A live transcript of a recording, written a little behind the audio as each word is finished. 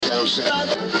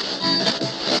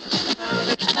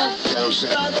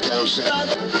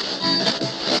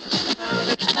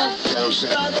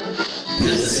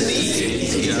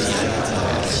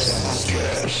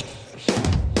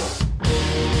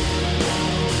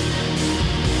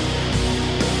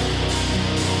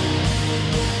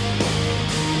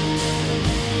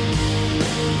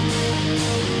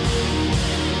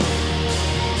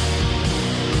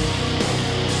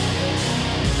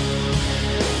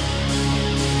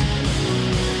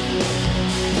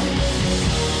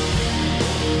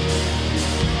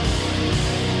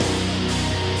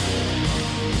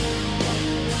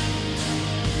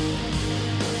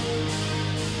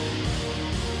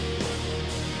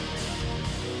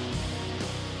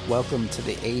Welcome to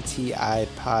the ATI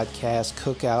Podcast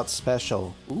Cookout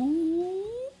Special. Ooh,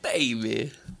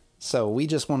 baby. So we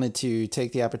just wanted to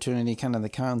take the opportunity, kind of the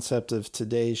concept of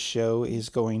today's show is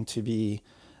going to be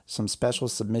some special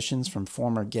submissions from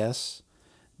former guests.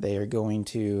 They are going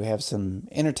to have some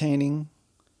entertaining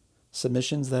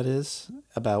submissions, that is,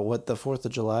 about what the 4th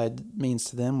of July means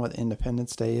to them, what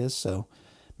Independence Day is. So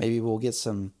maybe we'll get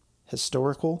some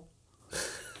historical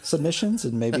submissions,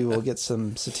 and maybe we'll get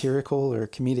some satirical or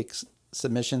comedic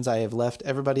submissions. I have left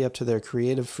everybody up to their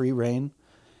creative free reign,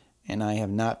 and I have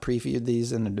not previewed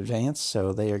these in advance,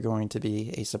 so they are going to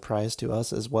be a surprise to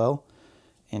us as well,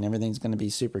 and everything's going to be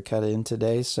super cut in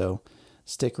today, so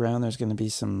stick around. There's going to be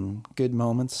some good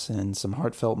moments and some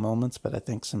heartfelt moments, but I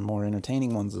think some more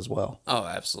entertaining ones as well. Oh,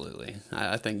 absolutely.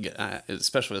 I think,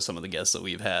 especially with some of the guests that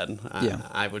we've had,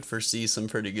 I would foresee some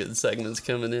pretty good segments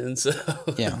coming in. So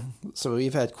yeah, so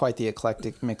we've had quite the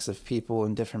eclectic mix of people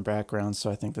in different backgrounds,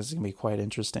 so I think this is going to be quite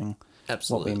interesting.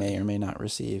 Absolutely. What we may or may not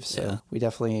receive. So we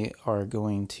definitely are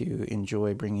going to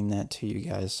enjoy bringing that to you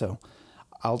guys. So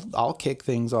I'll kick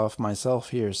things off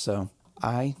myself here. So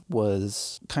I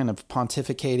was kind of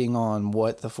pontificating on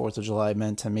what the 4th of July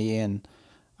meant to me, and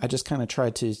I just kind of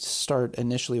tried to start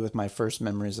initially with my first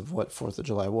memories of what 4th of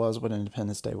July was, what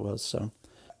Independence Day was. So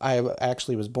I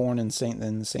actually was born in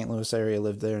the St. Louis area,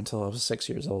 lived there until I was 6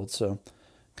 years old. So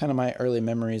kind of my early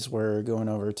memories were going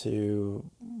over to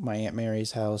my Aunt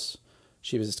Mary's house.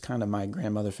 She was kind of my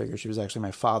grandmother figure. She was actually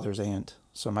my father's aunt,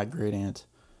 so my great aunt.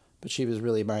 But she was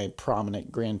really my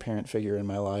prominent grandparent figure in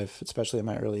my life, especially in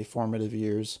my early formative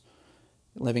years.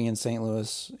 Living in St.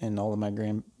 Louis, and all of my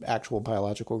actual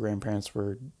biological grandparents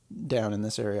were down in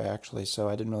this area, actually, so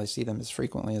I didn't really see them as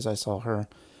frequently as I saw her.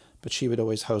 But she would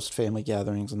always host family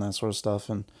gatherings and that sort of stuff,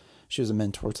 and she was a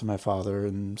mentor to my father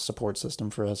and support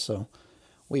system for us, so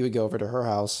we would go over to her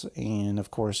house, and of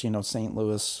course, St.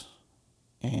 Louis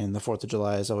and the 4th of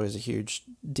July is always a huge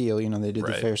deal. They do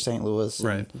the Fair St. Louis.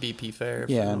 Right, BP Fair.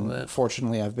 Yeah, and that.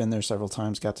 Fortunately, I've been there several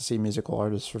times, got to see musical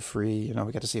artists for free.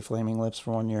 We got to see Flaming Lips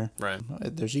for 1 year. Right.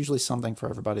 There's usually something for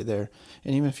everybody there.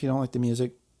 And even if you don't like the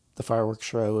music, the fireworks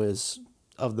show is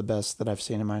of the best that I've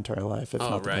seen in my entire life, if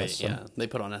not the best. So. Yeah. They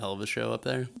put on a hell of a show up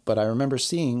there. But I remember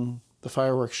seeing the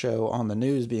fireworks show on the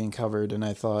news being covered, and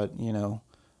I thought,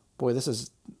 boy, this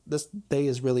day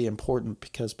is really important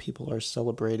because people are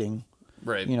celebrating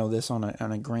this on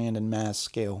a grand and mass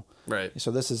scale. Right.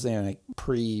 So this is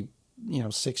pre,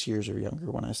 6 years or younger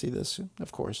when I see this,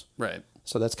 of course. Right.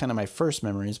 So that's kind of my first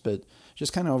memories, but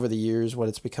just kind of over the years, what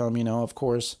it's become, of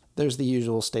course, there's the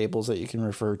usual staples that you can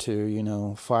refer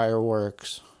to,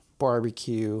 fireworks,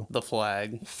 barbecue. The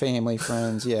flag. Family,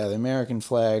 friends, the American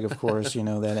flag, of course,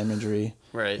 that imagery.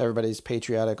 Right. Everybody's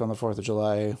patriotic on the 4th of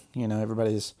July,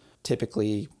 everybody's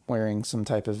typically wearing some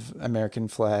type of American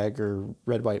flag or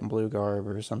red, white, and blue garb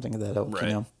or something of that ilk,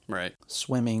 Right.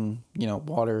 Swimming,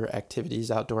 water activities,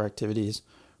 outdoor activities,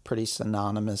 pretty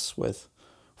synonymous with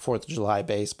 4th of July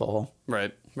baseball.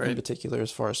 Right. In particular, as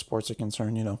far as sports are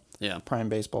concerned, Yeah. Prime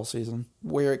baseball season.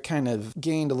 Where it kind of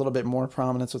gained a little bit more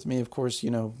prominence with me, of course,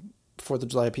 4th of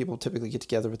July, people typically get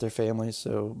together with their families.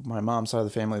 So my mom's side of the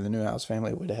family, the Newhouse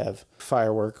family, would have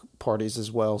firework parties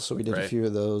as well. So we did a few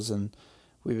of those, and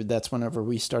that's whenever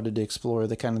we started to explore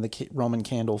the kind of the Roman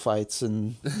candle fights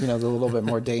and, the little bit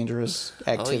more dangerous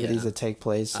activities that take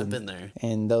place. I've been there.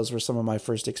 And those were some of my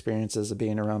first experiences of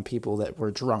being around people that were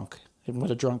drunk, and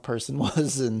what a drunk person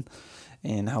was,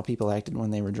 and how people acted when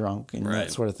they were drunk, and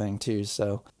that sort of thing too.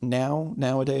 So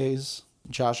nowadays,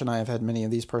 Josh and I have had many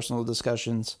of these personal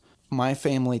discussions. My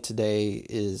family today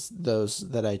is those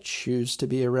that I choose to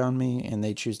be around me, and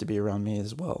they choose to be around me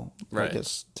as well. Right. I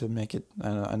guess to make it,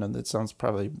 I know that sounds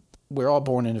probably, we're all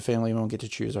born into family. We don't get to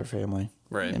choose our family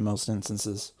in most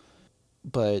instances.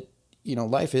 But,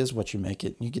 life is what you make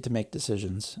it. You get to make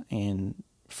decisions. And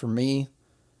for me,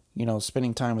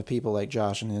 spending time with people like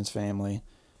Josh and his family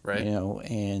Right.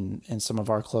 And some of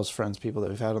our close friends, people that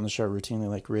we've had on the show routinely,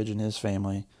 like Ridge and his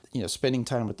family. Spending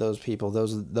time with those people,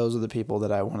 those are the people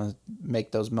that I want to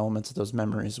make those moments, those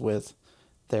memories with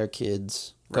their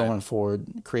kids going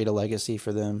forward, create a legacy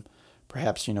for them.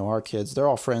 Perhaps, our kids, they're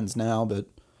all friends now, but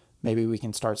maybe we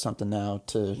can start something now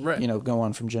to, go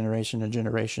on from generation to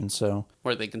generation. So,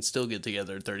 or they can still get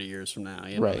together 30 years from now,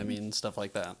 you know what I mean? Stuff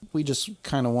like that. We just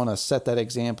kind of want to set that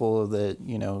example that,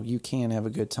 you can have a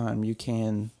good time. You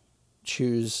can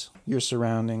choose your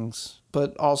surroundings.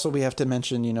 But also we have to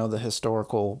mention, the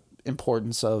historical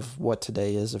importance of what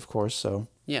today is, of course. So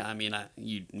yeah, I mean,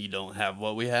 you don't have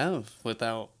what we have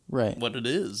without what it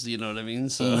is, you know what I mean?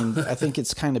 So and I think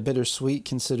it's kind of bittersweet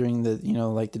considering that,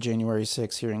 like the January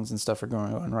 6th hearings and stuff are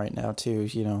going on right now too.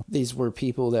 These were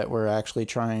people that were actually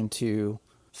trying to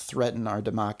threaten our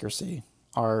democracy,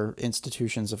 our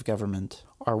institutions of government,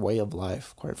 our way of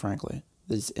life, quite frankly.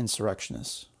 These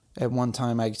insurrectionists. At one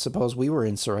time, I suppose we were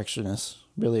insurrectionists,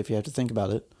 really, if you have to think about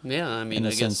it. Yeah, I mean,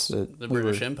 I guess the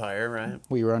British Empire, right?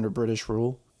 We were under British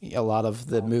rule. A lot of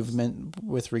the movement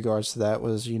with regards to that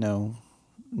was,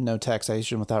 no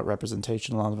taxation without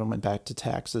representation. A lot of them went back to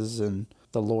taxes and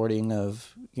the lording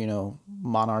of,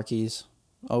 monarchies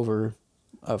over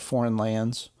foreign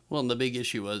lands. Well, and the big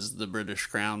issue was the British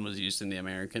crown was used in the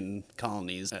American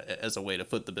colonies as a way to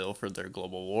foot the bill for their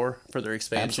global war, for their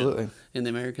expansion. Absolutely. And the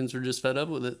Americans were just fed up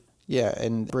with it. Yeah,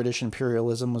 and British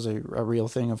imperialism was a real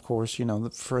thing, of course.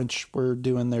 The French were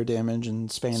doing their damage, and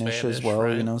Spanish as well,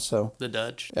 right. So the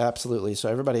Dutch. Absolutely. So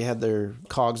everybody had their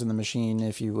cogs in the machine,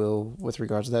 if you will, with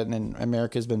regards to that. And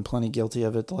America's been plenty guilty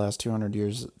of it the last 200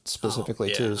 years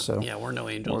specifically, too. So yeah, we're no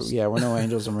angels. We're no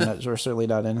angels, and we're certainly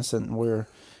not innocent. And we're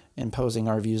imposing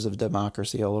our views of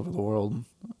democracy all over the world,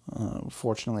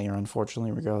 fortunately or unfortunately,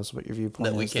 regardless of what your viewpoint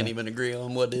is. That we can't even agree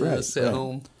on what it is at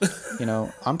home.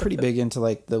 I'm pretty big into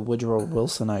like the Woodrow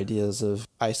Wilson ideas of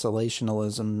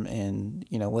isolationism and,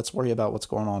 let's worry about what's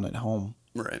going on at home.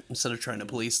 Right. Instead of trying to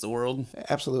police the world.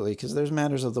 Absolutely, because there's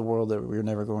matters of the world that we're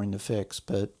never going to fix.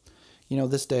 But,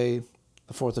 this day,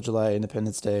 the 4th of July,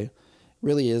 Independence Day,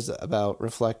 really is about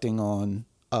reflecting on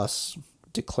us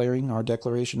declaring our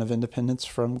Declaration of Independence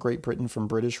from Great Britain, from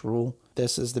British rule.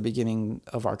 This is the beginning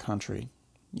of our country.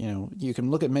 You can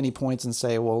look at many points and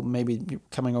say, well, maybe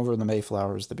coming over in the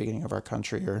Mayflower is the beginning of our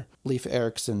country, or Leif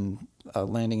Erikson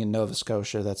landing in Nova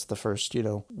Scotia. That's the first,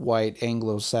 white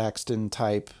Anglo-Saxon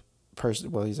type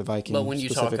person. Well, he's a Viking. But when you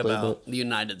talk about the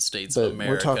United States of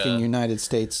America, we're talking United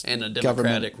States and a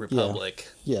democratic republic.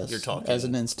 Yeah. Yes, you're talking as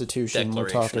an institution, we're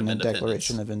talking a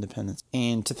Declaration of Independence.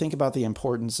 And to think about the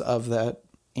importance of that,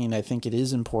 and I think it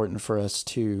is important for us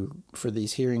for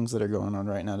these hearings that are going on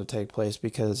right now to take place,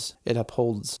 because it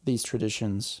upholds these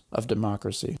traditions of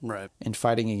democracy, right, and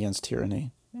fighting against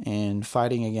tyranny and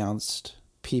fighting against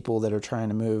people that are trying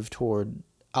to move toward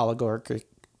oligarchic,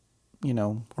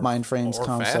 mind frames, or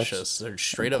concepts. Fascists, or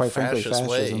straight up fascist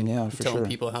way. Yeah, for telling sure.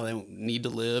 people how they need to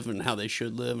live and how they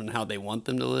should live and how they want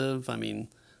them to live. I mean,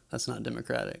 that's not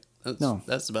democratic.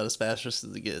 That's about as fascist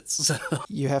as it gets. So.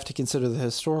 You have to consider the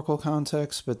historical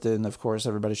context, but then, of course,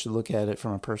 everybody should look at it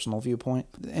from a personal viewpoint.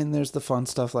 And there's the fun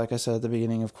stuff, like I said at the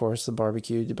beginning, of course, the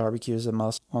barbecue. The barbecue is a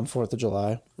must on 4th of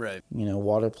July. Right.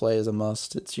 Water play is a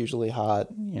must. It's usually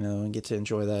hot, and get to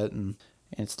enjoy that. And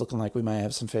it's looking like we might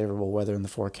have some favorable weather in the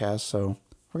forecast, so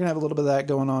we're going to have a little bit of that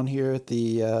going on here at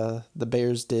the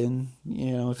Bears Den,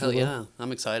 Hell yeah.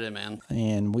 I'm excited, man.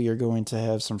 And we are going to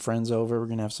have some friends over. We're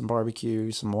going to have some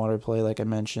barbecue, some water play, like I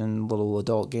mentioned, little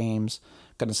adult games.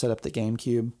 Going to set up the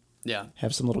GameCube. Yeah.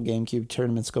 Have some little GameCube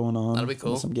tournaments going on. That'll be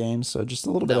cool. Some games. So just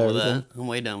a little bit of everything. I'm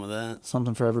way down with that.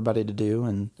 Something for everybody to do.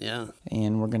 And yeah.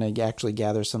 And we're going to actually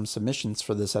gather some submissions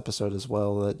for this episode as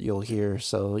well that you'll hear.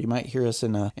 So you might hear us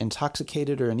in an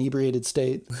intoxicated or inebriated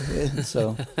state.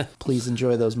 So please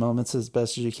enjoy those moments as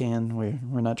best as you can.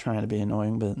 We're not trying to be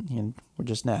annoying, but we're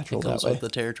just natural that way. It comes with the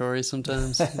territory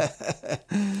sometimes.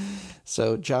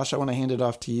 So, Josh, I want to hand it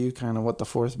off to you, kind of what the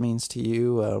 4th means to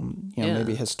you,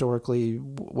 maybe historically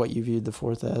what you viewed the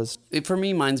 4th as. For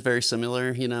me, mine's very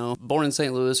similar, Born in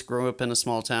St. Louis, grew up in a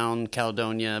small town,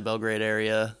 Caledonia, Belgrade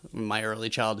area, my early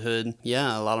childhood.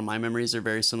 Yeah, a lot of my memories are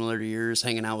very similar to yours,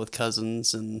 hanging out with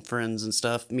cousins and friends and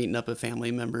stuff, meeting up with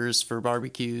family members for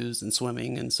barbecues and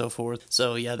swimming and so forth.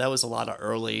 So, yeah, that was a lot of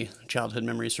early childhood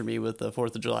memories for me with the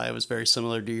 4th of July. It was very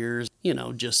similar to yours,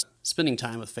 just spending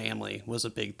time with family was a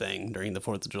big thing during the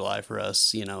 4th of July for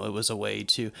us. You know, it was a way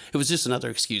to, it was just another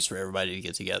excuse for everybody to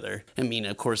get together. I mean,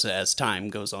 of course, as time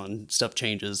goes on, stuff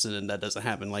changes and that doesn't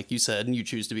happen. Like you said, and you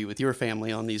choose to be with your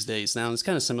family on these days now. It's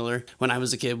kind of similar. When I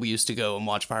was a kid, we used to go and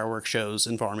watch fireworks shows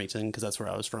in Farmington because that's where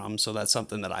I was from. So that's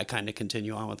something that I kind of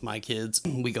continue on with my kids.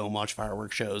 We go and watch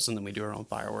fireworks shows and then we do our own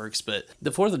fireworks. But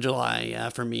the 4th of July, yeah,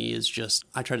 for me is just,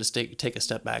 I try to take a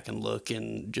step back and look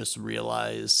and just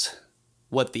realize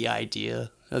what the idea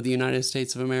of the United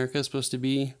States of America is supposed to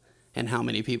be and how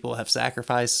many people have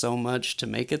sacrificed so much to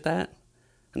make it that.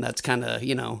 And that's kind of,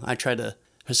 you know,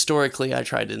 historically, I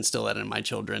try to instill that in my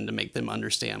children to make them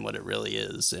understand what it really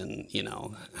is and, you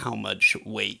know, how much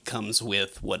weight comes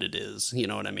with what it is, you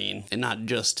know what I mean? And not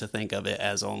just to think of it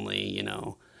as only, you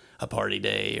know, a party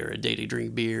day or a day to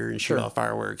drink beer and shoot off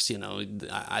fireworks. You know,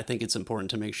 I think it's important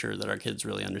to make sure that our kids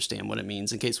really understand what it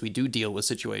means in case we do deal with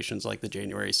situations like the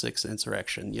January 6th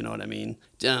insurrection. You know what I mean?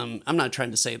 I'm not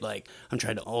trying to say like, I'm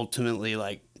trying to ultimately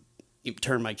like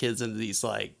turn my kids into these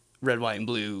like red, white, and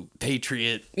blue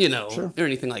patriot, you know, or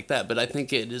anything like that. But I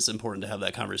think it is important to have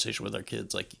that conversation with our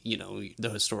kids, like, you know, the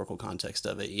historical context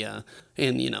of it. Yeah.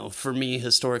 And, you know, for me,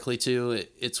 historically, too,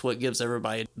 it's what gives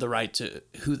everybody the right to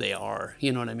who they are.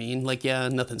 You know what I mean? Like, yeah,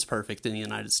 nothing's perfect in the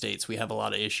United States. We have a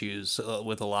lot of issues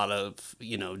with a lot of,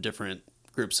 you know, different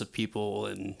groups of people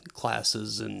and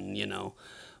classes and, you know,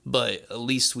 but at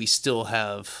least we still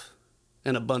have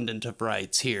an abundance of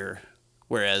rights here.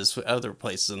 Whereas other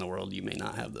places in the world, you may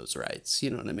not have those rights.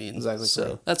 You know what I mean? Exactly.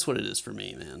 So that's what it is for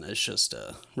me, man. It's just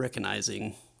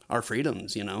recognizing our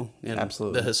freedoms, you know, and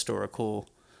Absolutely. the historical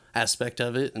aspect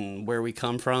of it and where we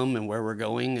come from and where we're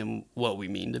going and what we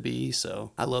mean to be.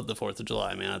 So I love the 4th of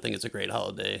July, man. I think it's a great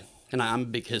holiday. And I'm a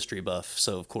big history buff,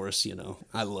 so of course, you know,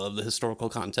 I love the historical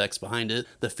context behind it.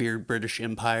 The feared British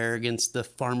Empire against the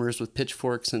farmers with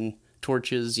pitchforks and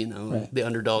torches, you know, the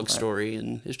underdog story.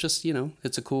 And it's just, you know,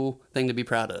 it's a cool thing to be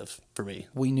proud of for me.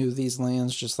 We knew these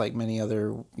lands just like many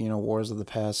other, you know, wars of the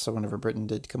past. So whenever Britain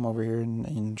did come over here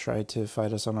and try to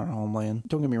fight us on our homeland,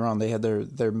 don't get me wrong, they had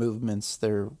their movements,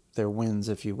 their wins,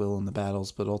 if you will, in the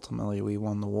battles, but ultimately we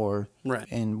won the war. Right.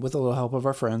 And with a little help of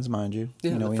our friends, mind you.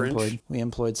 Yeah, you know, the French. we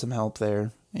employed some help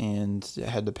there and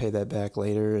had to pay that back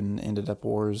later and ended up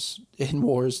in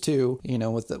wars too, you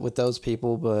know, with those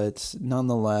people. But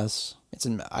nonetheless,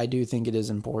 I do think it is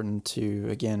important to,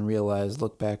 again,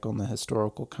 look back on the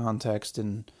historical context.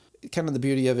 And kind of the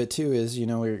beauty of it too is, you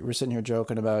know, we're sitting here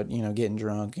joking about, you know, getting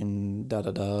drunk and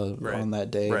on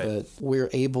that day, but we're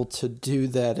able to do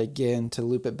that again to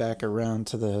loop it back around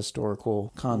to the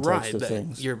historical context of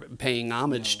things. You're paying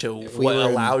homage to what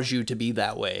allows you to be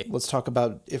that way. Let's talk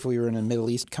about if we were in a Middle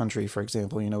East country, for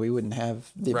example, you know, we wouldn't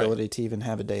have the ability to even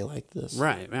have a day like this.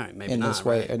 Right, maybe in not. This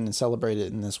way, and celebrate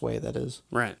it in this way, that is.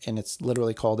 Right. And it's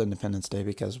literally called Independence Day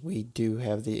because we do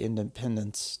have the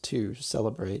independence to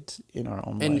celebrate in our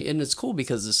own way. And it's cool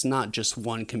because it's not just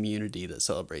one community that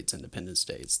celebrates Independence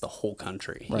Day. It's the whole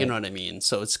country. Right. You know what I mean?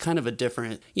 So it's kind of a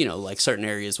different, you know, like certain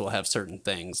areas will have certain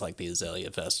things like the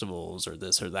Azalea festivals or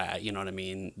this or that. You know what I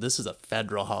mean? This is a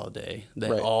federal holiday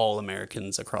that all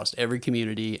Americans across every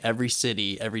community, every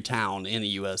city, every town in the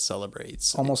U.S.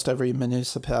 celebrates. Almost every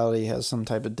municipality has some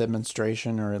type of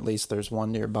demonstration, or at least there's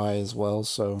one nearby as well.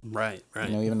 So, right. You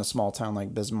know, even a small town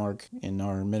like Bismarck in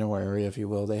our Minnow area, if you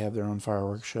will, they have their own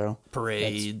fireworks show.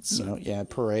 Parades. You know,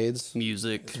 parades.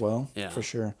 Music. As well, for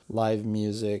sure. Live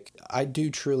music. I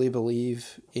do truly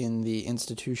believe in the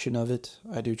institution of it.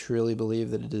 I do truly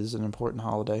believe that it is an important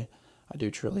holiday. I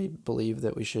do truly believe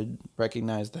that we should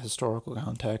recognize the historical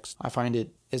context. I find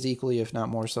it as equally, if not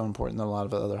more so, important than a lot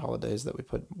of other holidays that we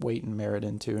put weight and merit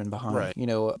into and behind. Right. You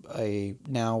know, a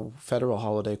now federal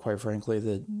holiday, quite frankly,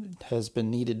 that has been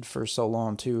needed for so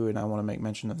long too, and I want to make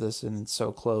mention of this, and it's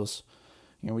so close.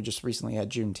 You know, we just recently had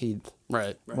Juneteenth.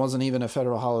 Right. It wasn't even a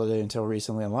federal holiday until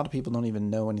recently. A lot of people don't even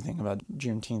know anything about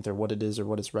Juneteenth or what it is or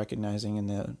what it's recognizing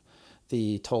in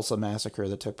the Tulsa massacre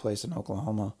that took place in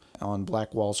Oklahoma on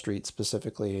Black Wall Street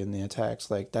specifically, and the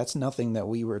attacks. Like, that's nothing that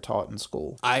we were taught in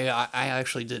school. I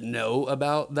actually didn't know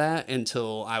about that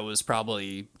until I was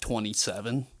probably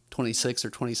 26 or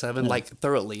 27, like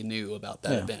thoroughly knew about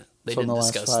that event. They didn't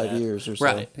discuss that. In the last 5 years or so.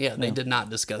 Right, yeah, they did not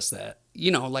discuss that.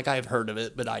 You know, like I've heard of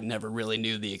it, but I never really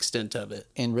knew the extent of it.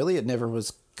 And really, it never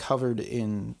was covered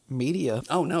in media.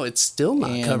 Oh, no, it's still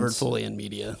not covered fully in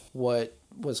media. What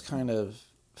was kind of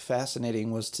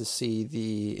fascinating was to see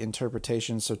the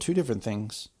interpretation. So 2 different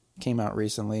things came out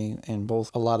recently, and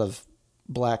both a lot of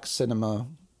black cinema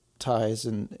ties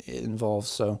involved.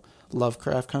 So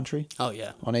Lovecraft Country. Oh,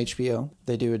 yeah. On HBO.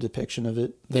 They do a depiction of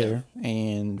it there,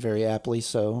 and very aptly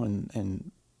so,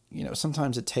 and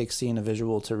sometimes it takes seeing a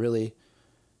visual to really,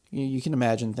 you can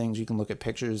imagine things, you can look at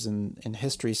pictures, and in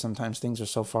history, sometimes things are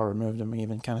so far removed, and we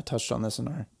even kind of touched on this in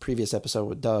our previous episode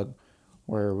with Doug,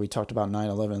 where we talked about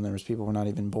 9/11. There was people who were not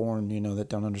even born, that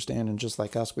don't understand, and just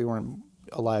like us, we weren't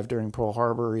alive during Pearl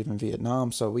Harbor or even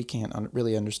Vietnam, so we can't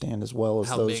really understand as well as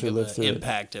how those who lived through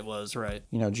impact it was, right?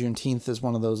 Juneteenth is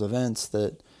one of those events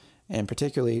that, and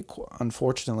particularly,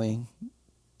 unfortunately,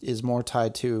 is more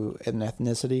tied to an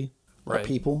ethnicity or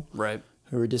people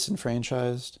who are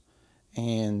disenfranchised.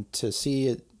 And to see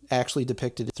it actually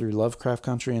depicted through Lovecraft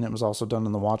Country, and it was also done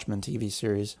in the Watchmen TV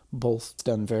series, both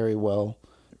done very well,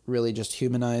 really just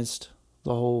humanized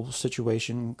the whole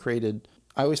situation, created...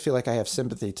 I always feel like I have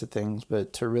sympathy to things,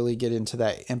 but to really get into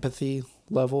that empathy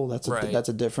level, that's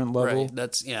a different level. Right.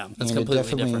 That's completely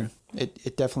different.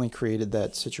 It definitely created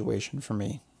that situation for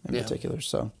me in particular.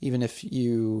 So even if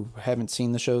you haven't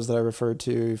seen the shows that I referred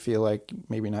to, you feel like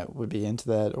maybe not would be into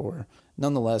that, or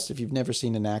nonetheless, if you've never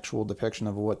seen an actual depiction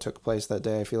of what took place that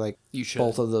day, I feel like you should.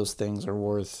 Both of those things are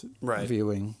worth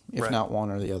viewing, if not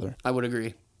one or the other. I would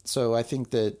agree. So I think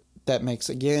that makes,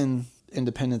 again,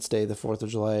 Independence Day, the 4th of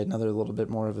July, another little bit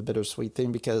more of a bittersweet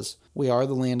thing, because we are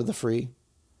the land of the free,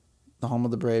 the home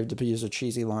of the brave, to use a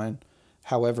cheesy line.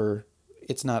 However,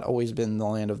 it's not always been the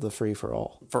land of the free for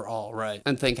all. For all, right.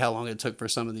 And think how long it took for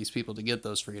some of these people to get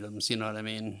those freedoms. You know what I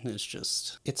mean?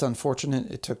 It's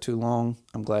unfortunate. It took too long.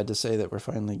 I'm glad to say that we're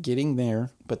finally getting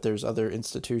there, but there's other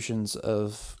institutions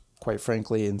of, quite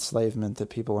frankly, enslavement that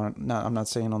people I'm not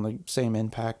saying on the same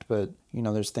impact, but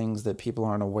there's things that people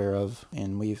aren't aware of,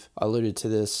 and we've alluded to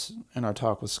this in our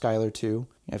talk with Skylar too.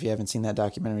 If you haven't seen that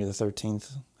documentary, The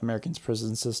 13th Americans'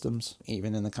 Prison Systems,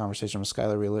 even in the conversation with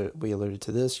Skylar, we alluded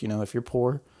to this. If you're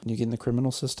poor and you get in the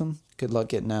criminal system, good luck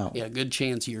getting out. Yeah, good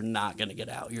chance you're not going to get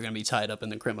out. You're going to be tied up in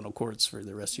the criminal courts for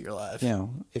the rest of your life.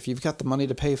 If you've got the money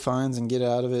to pay fines and get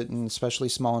out of it, and especially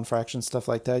small infractions, stuff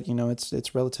like that,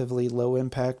 it's relatively low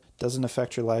impact, doesn't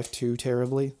affect your life too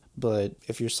terribly. But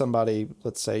if you're somebody,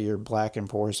 let's say you're black and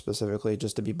poor specifically,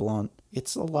 just to be blunt,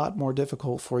 it's a lot more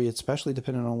difficult for you, especially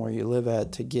depending on where you live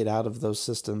at, to get out of those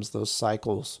systems, those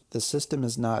cycles. The system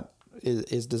is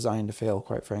designed to fail,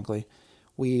 quite frankly.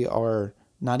 We are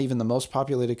not even the most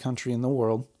populated country in the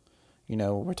world.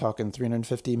 We're talking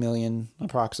 350 million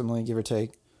approximately, give or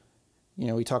take.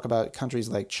 We talk about countries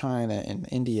like China and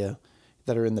India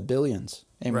that are in the billions.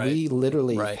 And we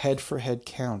literally head-for-head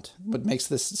count. What makes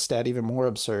this stat even more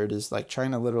absurd is, like,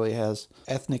 China literally has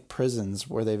ethnic prisons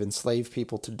where they've enslaved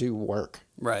people to do work.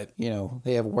 Right.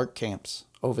 They have work camps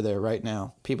over there right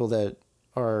now. People that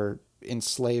are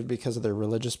enslaved because of their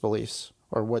religious beliefs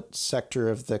or what sector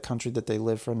of the country that they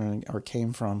live from or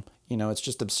came from. It's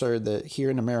just absurd that here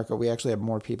in America, we actually have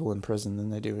more people in prison than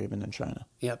they do even in China.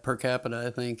 Yeah, per capita,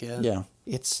 I think, yeah. Yeah,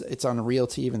 it's unreal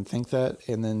to even think that.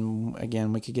 And then,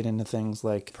 again, we could get into things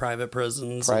like private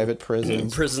prisons,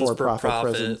 prisons for profit,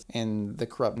 prisons, and the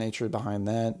corrupt nature behind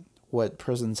that, what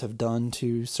prisons have done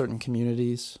to certain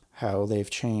communities, how they've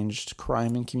changed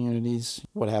crime in communities.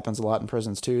 What happens a lot in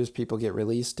prisons, too, is people get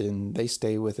released and they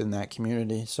stay within that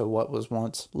community. So what was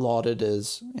once lauded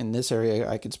as, in this area,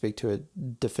 I could speak to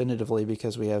it definitively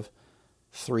because we have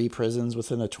 3 prisons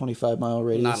within a 25-mile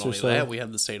radius Not or only so. that, we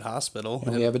have the state hospital.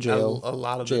 And we have a jail. A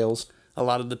lot of jails. A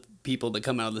lot of the people that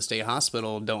come out of the state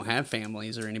hospital don't have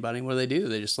families or anybody. What do?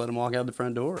 They just let them walk out the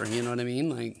front door. You know what I mean?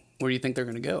 Like, where do you think they're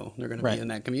going to go? They're going to be in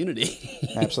that community.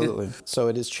 Absolutely. So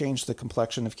it has changed the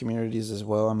complexion of communities as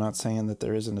well. I'm not saying that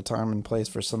there isn't a time and place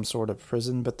for some sort of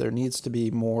prison, but there needs to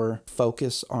be more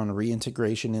focus on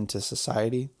reintegration into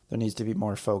society. There needs to be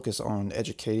more focus on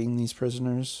educating these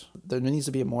prisoners. There needs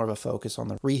to be more of a focus on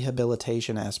the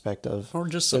rehabilitation aspect of or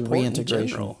just the reintegration. In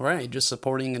general, right? Just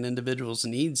supporting an individual's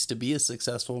needs to be a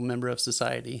successful member of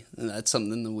society. And that's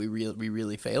something that we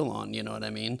really fail on. You know what I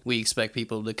mean? We expect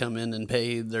people to come in and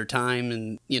pay their time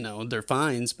and their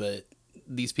fines, but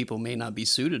these people may not be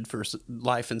suited for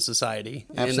life in society.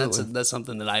 Absolutely. And that's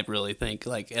something that I really think,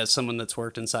 like, as someone that's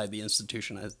worked inside the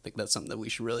institution, I think that's something that we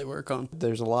should really work on.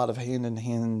 There's a lot of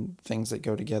hand-in-hand things that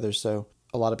go together. So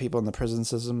a lot of people in the prison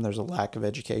system, there's a lack of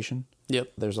education.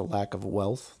 Yep. There's a lack of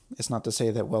wealth. It's not to say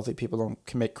that wealthy people don't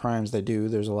commit crimes. They do.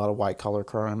 There's a lot of white-collar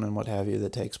crime and what have you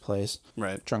that takes place.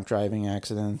 Right. Drunk driving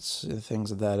accidents,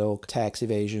 things of that ilk, tax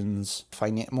evasions,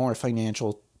 more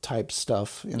financial type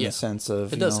stuff in the sense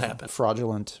of happen.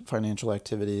 Fraudulent financial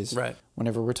activities. Right.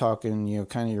 Whenever we're talking,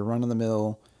 kind of your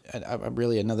run-of-the-mill,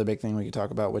 really another big thing we could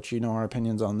talk about, which our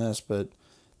opinions on this, but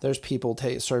there's people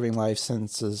serving life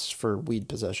sentences for weed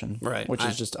possession, right? Which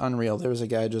is just unreal. There was a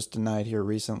guy just denied here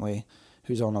recently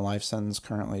who's on a life sentence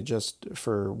currently just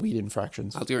for weed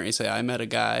infractions. I was going to say, I met a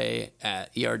guy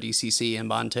at ERDCC in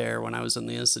Bonne Terre when I was in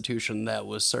the institution that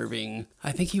was serving,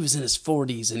 I think he was in his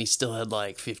 40s and he still had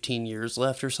like 15 years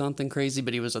left or something crazy,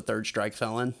 but he was a third strike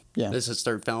felon. Yeah. This is his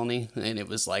third felony, and it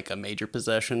was like a major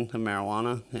possession of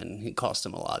marijuana, and it cost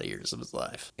him a lot of years of his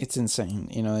life. It's insane,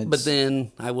 you know. But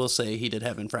then I will say he did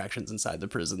have infractions inside the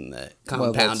prison that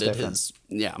compounded his.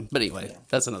 Yeah, but anyway,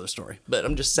 that's another story. But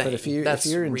I'm just saying, but if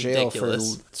you're in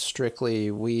ridiculous. jail for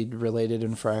strictly weed related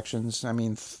infractions, I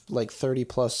mean, like 30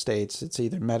 plus states, it's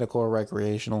either medical or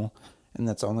recreational, and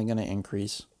that's only going to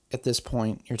increase. At this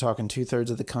point, you're talking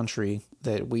 2/3 of the country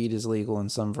that weed is legal in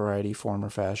some variety, form, or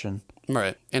fashion.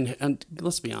 Right. And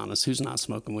let's be honest, who's not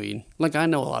smoking weed? Like, I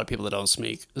know a lot of people that don't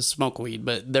smoke weed,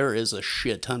 but there is a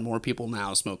shit ton more people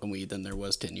now smoking weed than there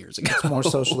was 10 years ago. It's more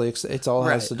socially, it's all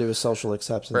has to do with social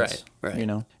acceptance. Right. You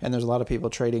know, and there's a lot of people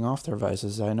trading off their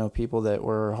vices. I know people that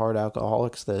were hard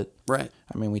alcoholics that, right.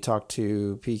 I mean, we talked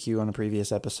to PQ on a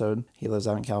previous episode. He lives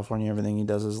out in California. Everything he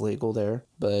does is legal there.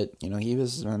 But, you know, he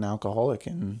was an alcoholic,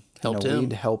 and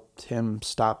weed helped him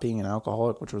stop being an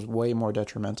alcoholic, which was way more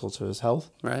detrimental to his health.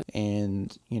 Right.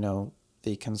 And, you know,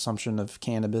 the consumption of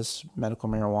cannabis, medical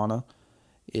marijuana,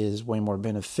 is way more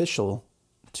beneficial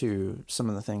to some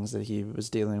of the things that he was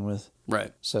dealing with.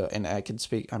 Right. So, and I could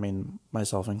speak, I mean,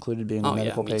 myself included, being a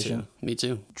medical patient. Me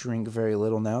too. Drink very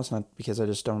little now. It's not because I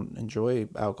just don't enjoy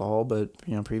alcohol, but,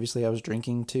 you know, previously I was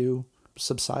drinking to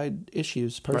subside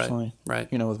issues personally. Right.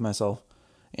 You know, with myself.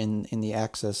 In the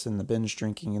access and the binge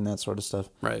drinking and that sort of stuff.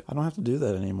 Right. I don't have to do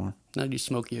that anymore. Now you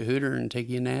smoke you a hooter and take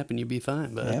you a nap and you'll be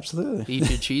fine. But absolutely. Eat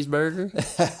your cheeseburger.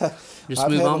 Just I've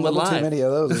move had on with life. Too many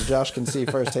of those, as Josh can see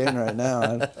firsthand right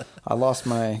now. I lost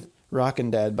my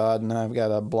rockin' dad bod, and I've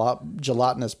got a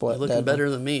gelatinous blood. You're looking better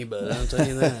than me, but I'll tell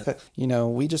you that. You know,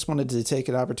 we just wanted to take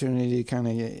an opportunity to kind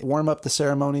of warm up the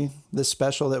ceremony, this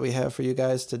special that we have for you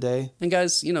guys today. And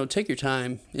guys, you know, take your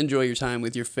time, enjoy your time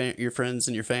with your friends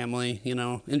and your family. You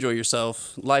know, enjoy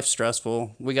yourself. Life's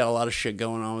stressful. We got a lot of shit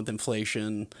going on with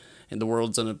inflation, and the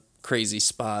world's in a crazy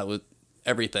spot with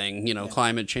everything, you know,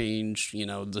 climate change, you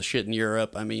know, the shit in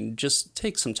Europe. I mean, just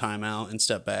take some time out and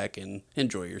step back and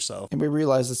enjoy yourself. And we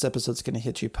realize this episode's going to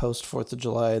hit you post 4th of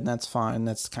July, and that's fine.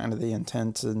 That's kind of the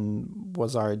intent and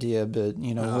was our idea. But,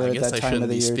 you know, we're at that time of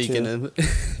the year, speaking too. Of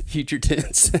future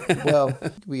tense. Well,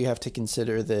 we have to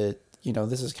consider that, you know,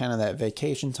 this is kind of that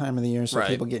vacation time of the year, so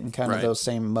people get in kind of those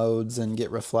same modes and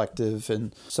get reflective.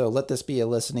 And so let this be a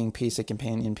listening piece, a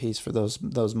companion piece for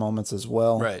those moments as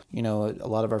well. Right. You know, a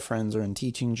lot of our friends are in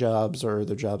teaching jobs, or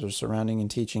their jobs are surrounding and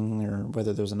teaching, or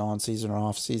whether there's an on-season or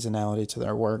off-seasonality to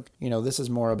their work. You know, this is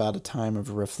more about a time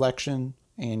of reflection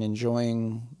and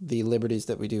enjoying the liberties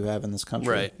that we do have in this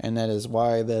country. Right. And that is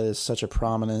why that is such a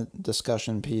prominent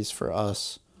discussion piece for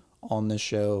us on this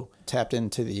show. Tapped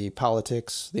into the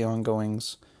politics, the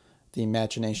ongoings, the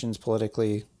machinations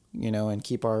politically, you know, and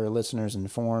keep our listeners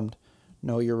informed.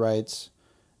 Know your rights,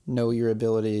 know your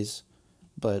abilities,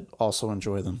 but also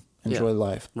enjoy them. Enjoy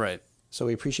life. Right. So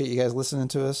we appreciate you guys listening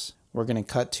to us. We're going to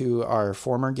cut to our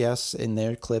former guests in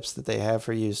their clips that they have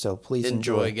for you. So please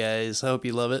enjoy, guys. I hope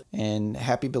you love it. And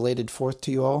happy belated 4th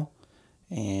to you all.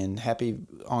 And happy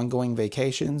ongoing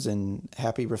vacations and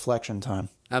happy reflection time.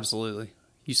 Absolutely.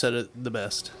 You said it the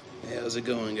best. Hey, how's it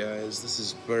going, guys? This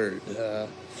is Bert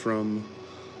from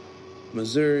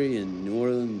Missouri and New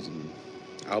Orleans and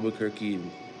Albuquerque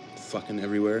and fucking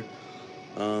everywhere.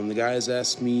 The guys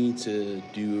asked me to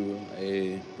do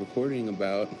a recording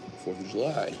about 4th of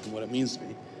July and what it means to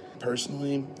me.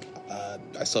 Personally,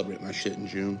 I celebrate my shit in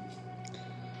June,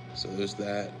 so there's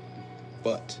that.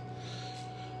 But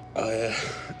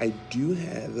I do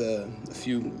have a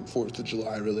few 4th of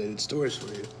July related stories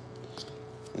for you.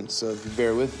 And so if you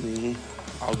bear with me,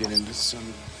 I'll get into some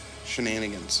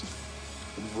shenanigans.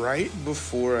 Right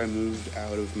before I moved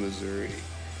out of Missouri,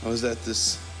 I was at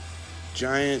this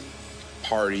giant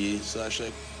party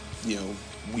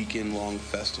 / weekend-long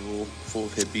festival full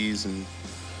of hippies and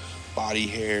body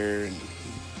hair and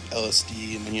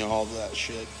LSD and, all that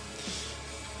shit.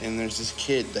 And there's this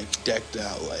kid, decked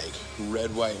out,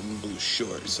 red, white, and blue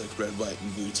shorts, red, white,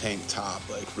 and blue tank top,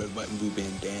 red, white, and blue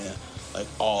bandana.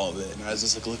 All of it. And I was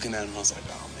just looking at him, I was like,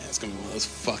 oh man, it's gonna be one of those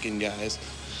fucking guys.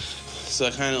 So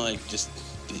I kind of just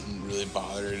didn't really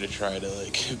bother to try to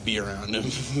be around him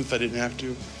if I didn't have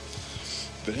to.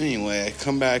 But anyway, I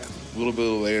come back a little bit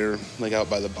later, out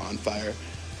by the bonfire,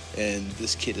 and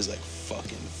this kid is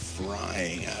fucking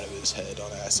frying out of his head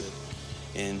on acid.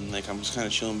 And I'm just kind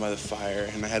of chilling by the fire,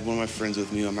 and I had one of my friends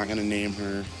with me. I'm not gonna name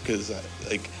her because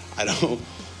I don't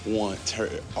want her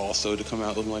also to come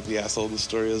out looking like the asshole of the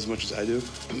story as much as I do.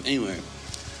 Anyway,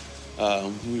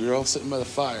 we were all sitting by the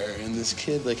fire, and this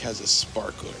kid like has a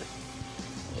sparkler,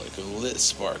 like a lit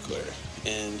sparkler,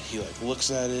 and he like looks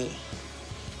at it,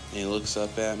 and he looks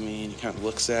up at me, and he kind of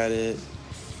looks at it,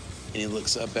 and he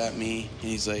looks up at me, and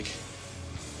he's like,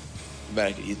 I bet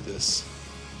I could eat this.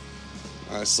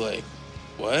 I was like,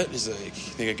 what? He's like, you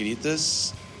think I could eat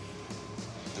this?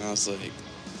 And I was like,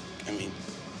 I mean,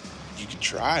 you could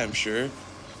try, I'm sure.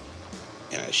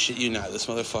 And I shit you not, this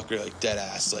motherfucker, like, dead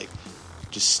ass, like,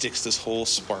 just sticks this whole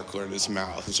sparkler in his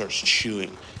mouth and starts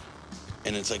chewing.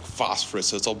 And it's like phosphorus,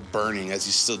 so it's all burning as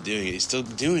he's still doing it. He's still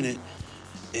doing it.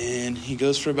 And he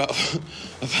goes for about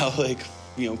like,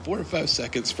 4 or 5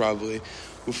 seconds probably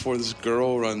before this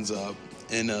girl runs up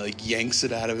and like yanks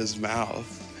it out of his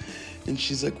mouth. And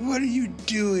she's like, what are you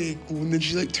doing? And then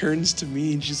she like turns to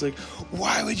me and she's like,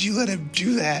 why would you let him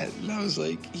do that? And I was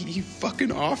like, he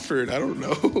fucking offered. I don't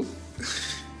know.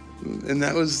 And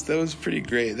that was pretty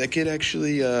great. That kid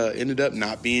actually ended up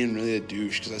not being really a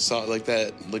douche, because I saw it like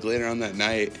that, like later on that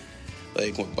night,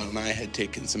 like when I had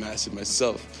taken some acid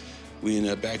myself, we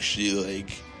ended up actually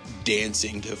like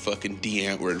dancing to fucking D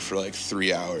Antwoord for like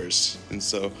 3 hours. And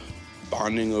so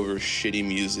bonding over shitty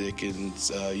music and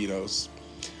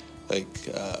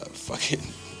fucking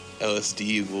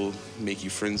LSD will make you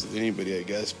friends with anybody, I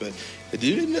guess. But the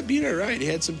dude ended up being alright. He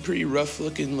had some pretty rough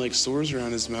looking like sores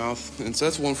around his mouth. And so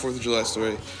that's one 4th of July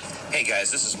story. Hey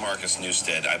guys, this is Marcus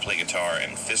Newstead. I play guitar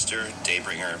in Fister,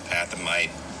 Daybringer, Path of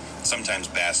Might, sometimes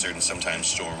Bastard, and sometimes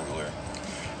Storm Ruler.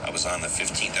 I was on the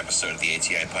 15th episode of the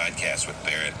ATI podcast with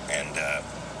Barrett, and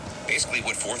basically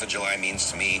what 4th of July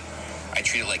means to me, I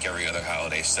treat it like every other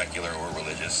holiday, secular or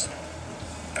religious.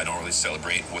 I don't really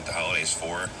celebrate what the holiday's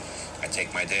for. I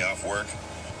take my day off work.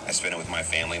 I spend it with my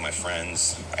family, my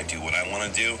friends. I do what I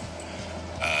want to do.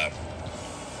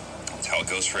 That's how it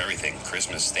goes for everything.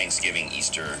 Christmas, Thanksgiving,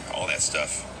 Easter, all that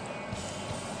stuff.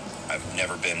 I've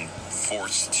never been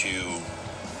forced to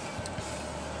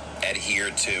adhere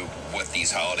to what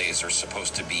these holidays are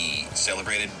supposed to be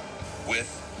celebrated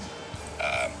with.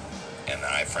 And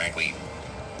I frankly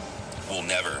will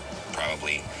never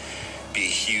probably be a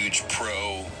huge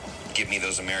pro, give me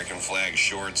those American flag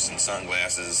shorts and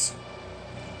sunglasses,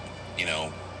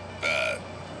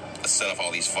 set off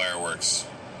all these fireworks.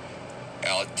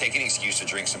 I'll take any excuse to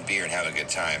drink some beer and have a good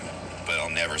time, but I'll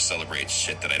never celebrate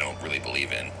shit that I don't really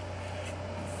believe in.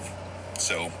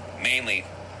 So, mainly,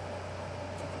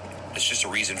 it's just a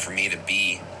reason for me to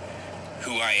be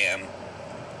who I am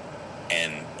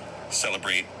and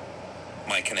celebrate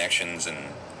my connections and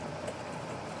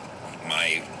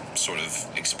my sort of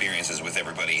experiences with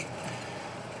everybody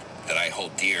that I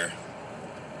hold dear.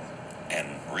 And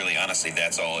really, honestly,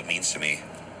 that's all it means to me.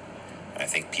 I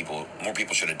think more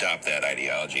people should adopt that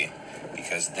ideology,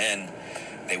 because then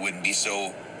they wouldn't be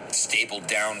so stapled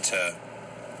down to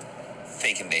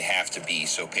thinking they have to be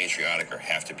so patriotic or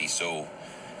have to be so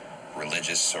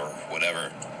religious or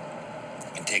whatever,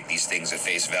 and take these things at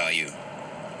face value.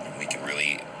 We can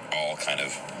really all kind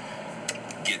of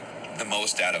get the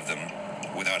most out of them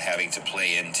without having to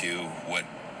play into what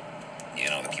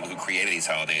the people who created these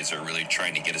holidays are really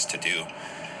trying to get us to do,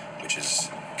 which is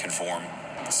conform.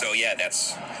 So yeah,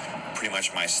 that's pretty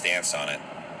much my stance on it.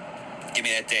 Give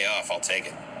me that day off, I'll take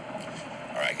it.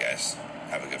 All right, guys,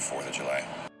 have a good 4th of July.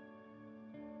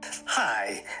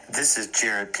 Hi, this is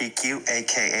Jared PQ,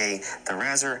 a.k.a. The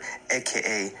Razzer,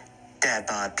 a.k.a. Dad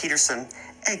Bod Peterson,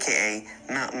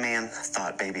 a.k.a. Mountain Man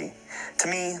Thought Baby. To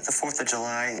me, the 4th of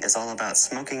July is all about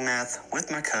smoking meth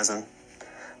with my cousin,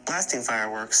 blasting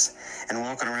fireworks, and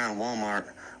walking around Walmart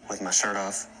with my shirt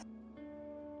off.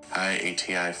 Hi,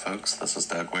 ATI folks. This is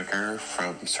Doug Wicker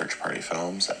from Search Party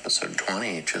Films, episode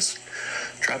 20. Just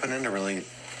dropping in to really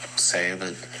say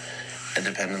that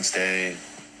Independence Day,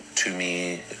 to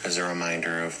me, is a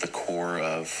reminder of the core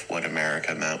of what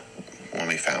America meant when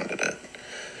we founded it.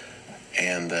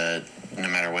 And that no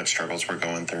matter what struggles we're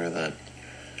going through, that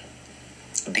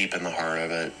deep in the heart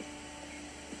of it,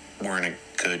 we're in a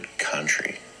good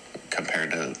country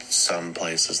compared to some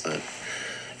places that,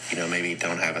 maybe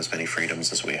don't have as many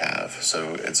freedoms as we have.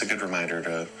 So it's a good reminder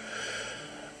to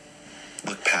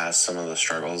look past some of the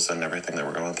struggles and everything that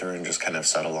we're going through and just kind of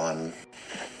settle on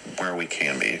where we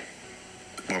can be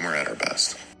when we're at our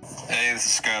best. Hey, this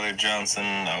is Skylar Johnson.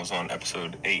 I was on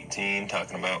episode 18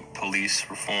 talking about police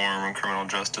reform and criminal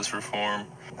justice reform.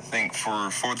 I think for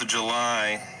 4th of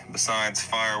July, besides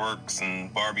fireworks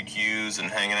and barbecues and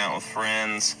hanging out with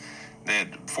friends,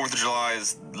 that 4th of July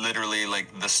is literally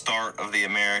like the start of the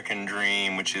American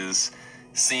dream, which is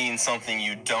seeing something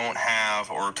you don't have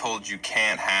or told you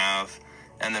can't have,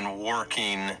 and then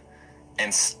working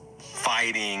and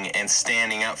fighting and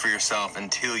standing up for yourself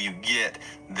until you get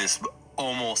this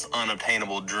almost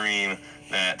unobtainable dream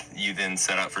that you then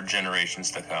set up for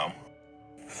generations to come.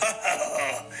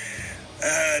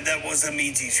 That was a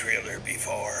meaty trailer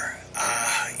before.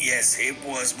 Yes, it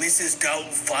was Mrs.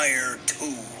 Doubtfire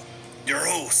 2, your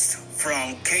host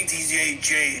from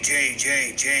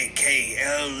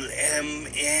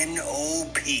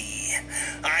KTJJJJKLMNOP.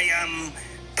 I am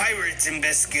Pirates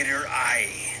Investigator I,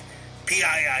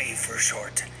 PII for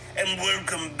short, and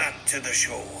welcome back to the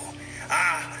show.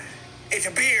 It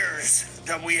appears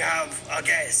that we have a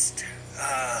guest,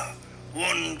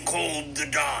 one called the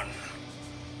Don.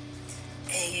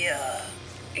 Hey,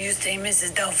 you say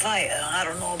Mrs. Doubtfire. I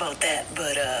don't know about that,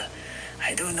 but,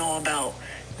 I do know about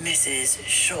Mrs.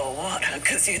 Shorewater,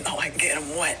 because, you know, I get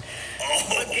them wet.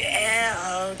 Oh, yeah,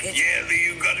 I'll get you. Yeah,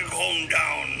 you gotta calm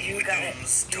down with gotta, those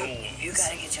stones. You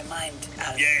gotta get your mind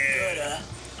out of Yeah. the gutter.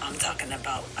 I'm talking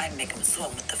about, I make them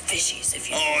swim with the fishies, if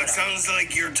you know Oh, what it sounds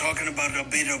like you're talking about a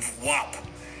bit of WAP.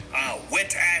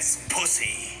 Wet-ass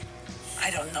pussy.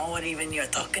 I don't know what even you're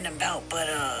talking about, but,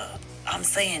 I'm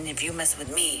saying if you mess with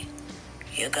me,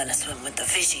 you're gonna swim with the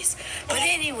fishies. But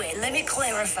anyway, let me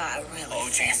clarify really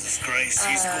fast. Jesus Christ,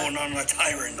 he's going on a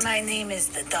tyrant. My name is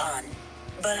the Don,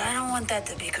 but I don't want that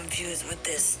to be confused with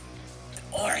this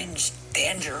orange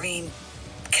tangerine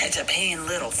ketchup-hand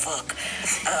little fuck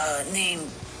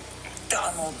named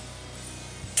Donald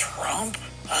Trump.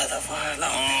 No.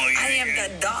 I am the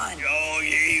Don. Oh,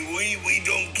 yeah, we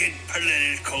don't get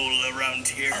political around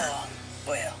here. Oh,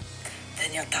 well,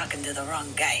 then you're talking to the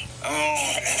wrong guy. Oh,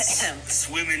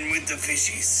 swimming with the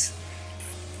fishies.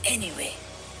 Anyway,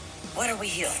 what are we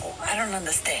here for? I don't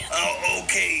understand. Oh,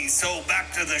 okay, so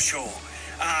back to the show.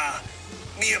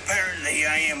 Apparently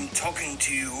I am talking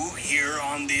to you here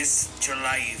on this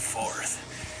July 4th,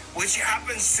 which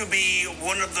happens to be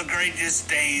one of the greatest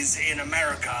days in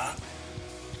America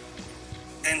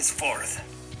henceforth.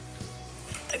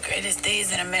 The greatest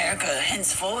days in America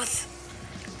henceforth?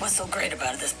 What's so great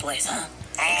about this place, huh?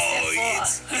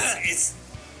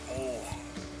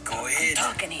 Go ahead. I'm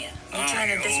talking here. You trying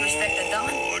to disrespect the Don?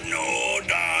 Oh, no,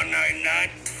 Don, I'm not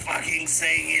fucking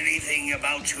saying anything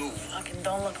about you. Fucking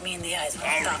don't look me in the eyes when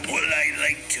I'm talking. Well, I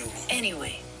like to.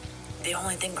 Anyway, the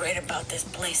only thing great about this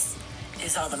place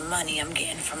is all the money I'm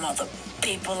getting from all the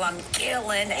people I'm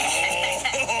killing.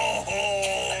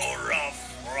 Rough.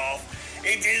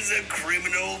 It is a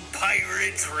criminal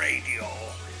pirates radio.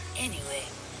 Anyway,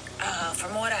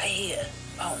 from what I hear,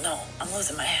 oh no, I'm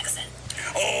losing my accent.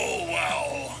 Oh,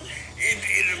 wow.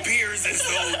 It appears as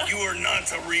though you are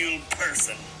not a real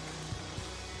person.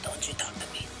 Don't you talk to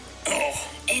me. Oh.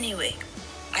 Anyway,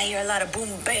 I hear a lot of boom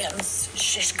bams,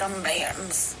 shish gum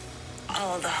bams,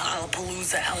 all of the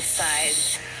Hollapalooza outside,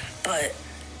 but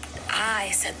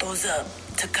I set those up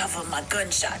to cover my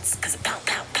gunshots, because pow,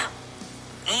 pow, pow.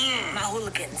 My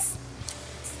hooligans.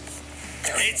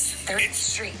 They're in the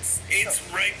streets. It's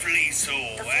rightfully so.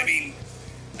 I mean,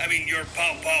 your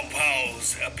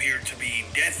pow-pow-pows appear to be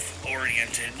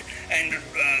death-oriented, and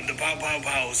the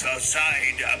pow-pow-pows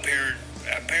outside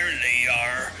apparently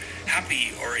are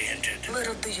happy-oriented.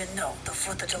 Little do you know, the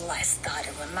 4th of July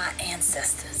started when my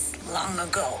ancestors, long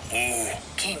ago,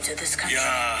 came to this country.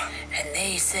 Yeah. And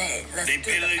they said, let's do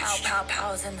the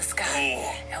pow-pow-pows in the sky.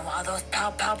 Oh. And while those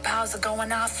pow-pow-pows are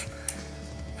going off,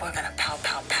 we're gonna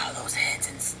pow-pow-pow those heads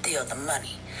and steal the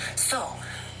money. So,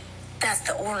 that's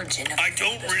the origin of I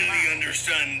don't really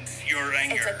understand your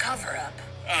anger. It's a cover-up.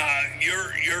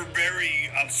 You're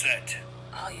very upset.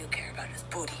 All you care about is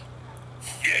booty.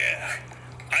 Yeah,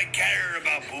 I care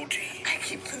about booty. I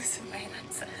keep losing my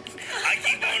accent. I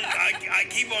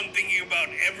keep on thinking about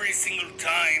every single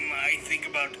time I think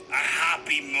about a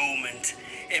happy moment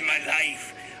in my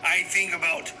life. I think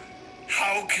about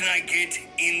how can I get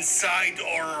inside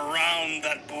or around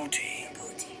that booty.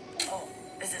 Booty. Oh,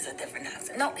 this is a different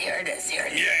accent. No, here it is.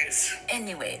 Yes.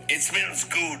 Anyway. It smells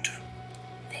good.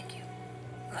 Thank you.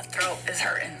 My throat is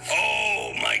hurting.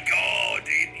 Oh my God,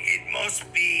 it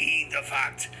must be the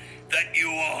fact that you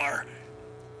are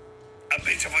a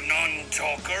bit of a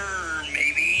non-talker,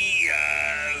 maybe.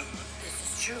 This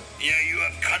is true. Yeah, you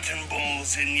have cotton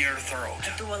balls in your throat. I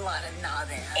do a lot of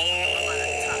nodding.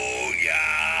 Oh, yeah.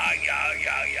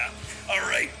 All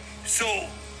right, so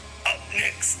up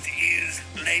next is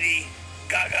Lady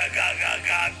Gaga.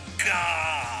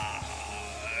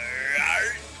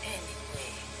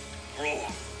 Anyway. Bro.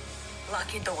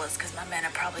 Lock your doors, because my men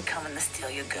are probably coming to steal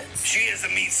your goods. She has a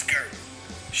meat skirt.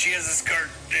 She has a skirt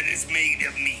that is made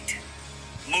of meat.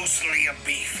 Mostly of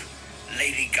beef.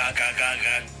 Lady Gaga.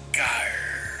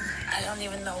 I don't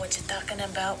even know what you're talking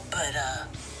about, but,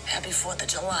 happy 4th of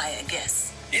July, I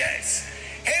guess. Yes,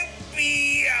 help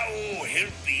me, oh,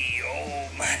 help me, oh,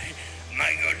 my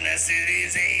goodness, it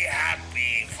is a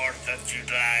happy 4th of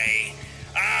July.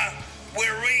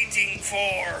 We're waiting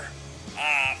for,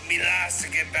 me lass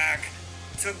to get back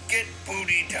to get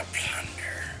booty to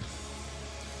plunder.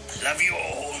 Love you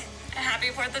all. Happy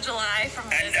 4th of July from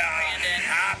Liz And, Brandon.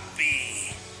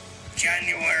 happy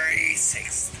January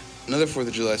 6th. Another 4th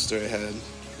of July story I had,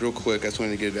 real quick, I just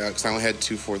wanted to get it out, because I only had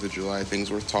 2 4th of July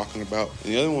things worth talking about.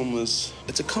 And the other one was,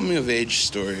 it's a coming-of-age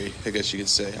story, I guess you could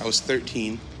say. I was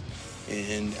 13,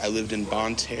 and I lived in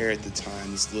Bonne Terre at the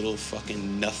time, this little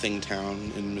fucking nothing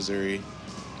town in Missouri.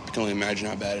 I can only imagine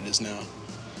how bad it is now.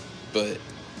 But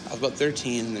I was about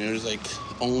 13, and there was, like,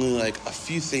 only, like, a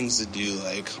few things to do,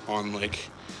 like, on, like,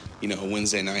 you know, a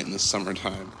Wednesday night in the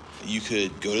summertime. You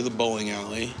could go to the bowling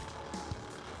alley.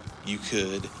 You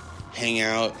could hang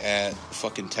out at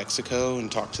fucking Texaco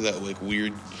and talk to that, like,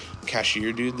 weird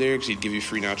cashier dude there because he'd give you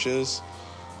free nachos.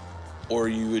 Or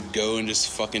you would go and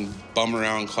just fucking bum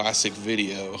around Classic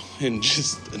Video and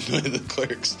just annoy the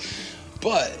clerks.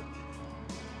 But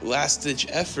last-ditch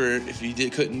effort, if you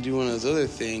couldn't do one of those other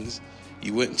things,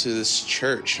 you went to this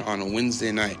church on a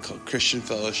Wednesday night called Christian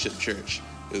Fellowship Church.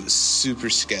 It was super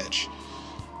sketch.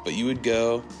 But you would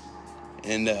go,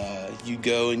 and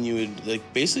you would, like,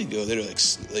 basically go there to,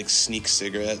 like sneak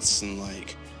cigarettes and,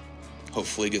 like,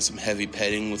 hopefully get some heavy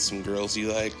petting with some girls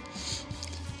you like.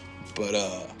 But,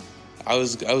 I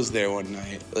was there one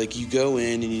night. Like, you go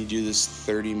in and you do this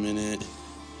 30-minute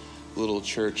little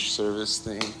church service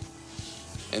thing.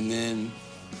 And then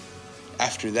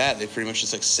after that, they pretty much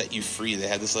just, like, set you free. They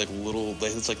had this, like, little,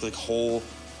 like, this, like, whole,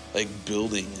 like,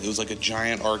 building. It was, like, a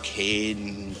giant arcade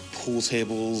and pool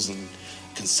tables and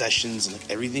concessions, and, like,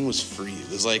 everything was free.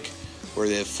 It was, like, where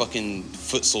the fucking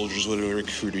foot soldiers would have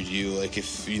recruited you, like,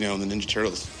 if, you know, the Ninja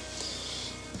Turtles.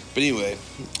 But anyway,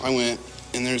 I went,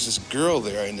 and there's this girl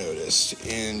there I noticed,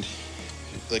 and,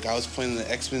 like, I was playing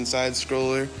the X-Men side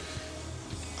scroller.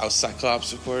 I was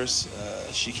Cyclops, of course.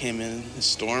 She came in,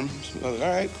 Storm. I was like,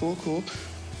 all right, cool.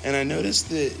 And I noticed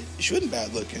that she wasn't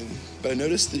bad looking, but I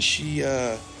noticed that she,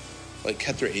 like,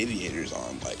 kept her aviators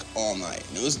on, like, all night.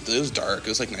 And it was dark. It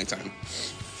was, like, nighttime.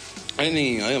 I didn't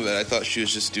think anything of it. I thought she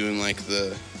was just doing, like,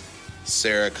 the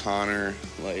Sarah Connor,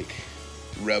 like,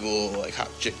 rebel, like, hot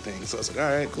chick thing. So I was like,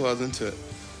 all right, cool. I was into it.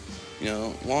 You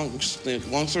know, long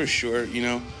story short, you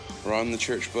know, we're on the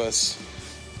church bus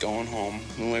going home.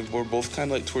 And, like, we're both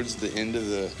kind of, like, towards the end of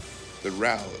the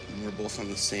route. And we're both on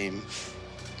the same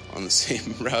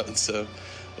route. And so,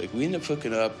 like, we end up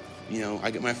hooking up. You know,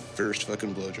 I get my first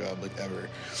fucking blowjob, like, ever.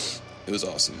 It was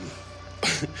awesome.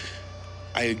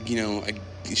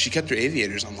 She kept her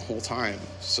aviators on the whole time.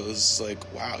 So it's like,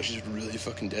 wow, she's really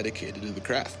fucking dedicated to the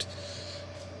craft.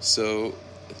 So,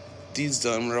 deed's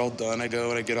done. We're all done. I go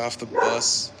and I get off the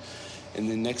bus. And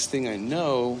the next thing I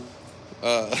know,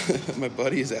 my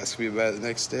buddy is asking me about it the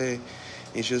next day. And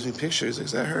he shows me pictures. Like,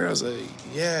 is that her? I was like,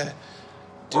 yeah.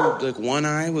 Dude, like, one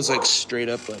eye was, like, straight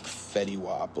up, like, Fetty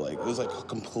Wap. Like, it was, like, a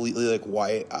completely, like,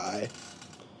 white eye.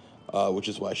 Which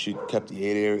is why she kept the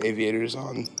aviators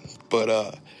on. But,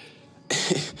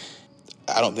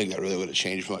 I don't think that really would have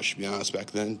changed much, to be honest,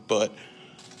 back then. But,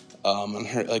 on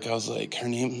her, like, I was like, her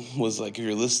name was, like, if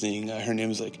you're listening, her name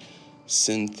was, like,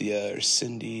 Cynthia or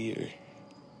Cindy or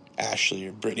Ashley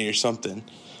or Brittany or something.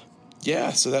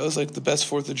 Yeah, so that was, like, the best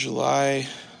 4th of July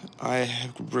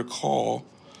I recall.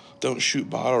 Don't shoot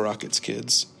bottle rockets,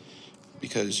 kids,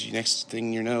 because next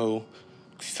thing you know,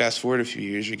 fast forward a few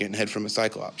years, you're getting head from a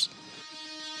Cyclops.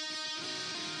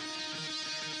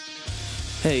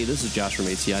 Hey, this is Josh from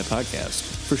ATI Podcast.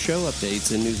 For show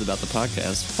updates and news about the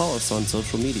podcast, follow us on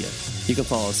social media. You can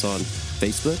follow us on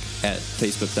Facebook at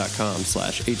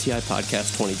facebook.com/ATI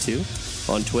Podcast 22,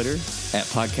 on Twitter at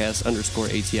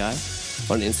podcast_ATI,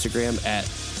 on Instagram at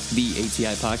the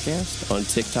ATI Podcast, on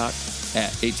TikTok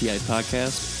at ATI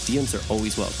Podcast. DMs are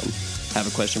always welcome. Have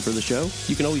a question for the show?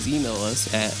 You can always email us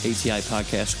at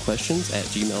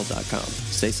atipodcastquestions@gmail.com.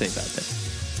 Stay safe out there.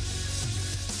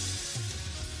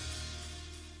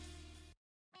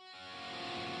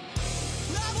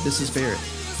 This is Barrett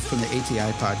from the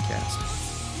ATI Podcast.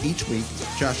 Each week,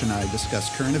 Josh and I discuss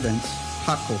current events,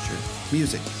 pop culture,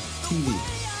 music, TV,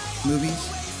 movies,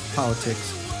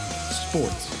 politics,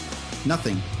 sports.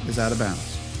 Nothing is out of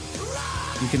bounds.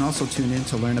 You can also tune in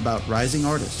to learn about rising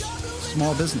artists,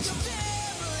 small businesses.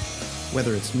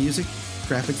 Whether it's music,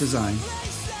 graphic design,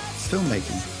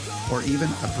 filmmaking, or even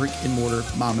a brick-and-mortar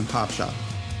mom-and-pop shop,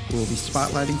 we will be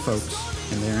spotlighting folks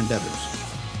and their endeavors.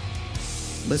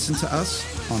 Listen to us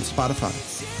on Spotify,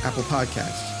 Apple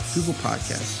Podcasts, Google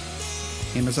Podcasts,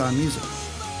 Amazon Music,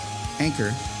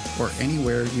 Anchor, or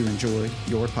anywhere you enjoy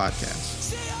your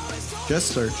podcasts.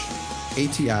 Just search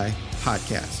ATI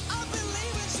Podcast.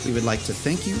 We would like to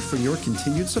thank you for your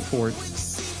continued support,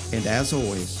 and as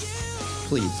always,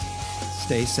 please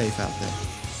stay safe out there.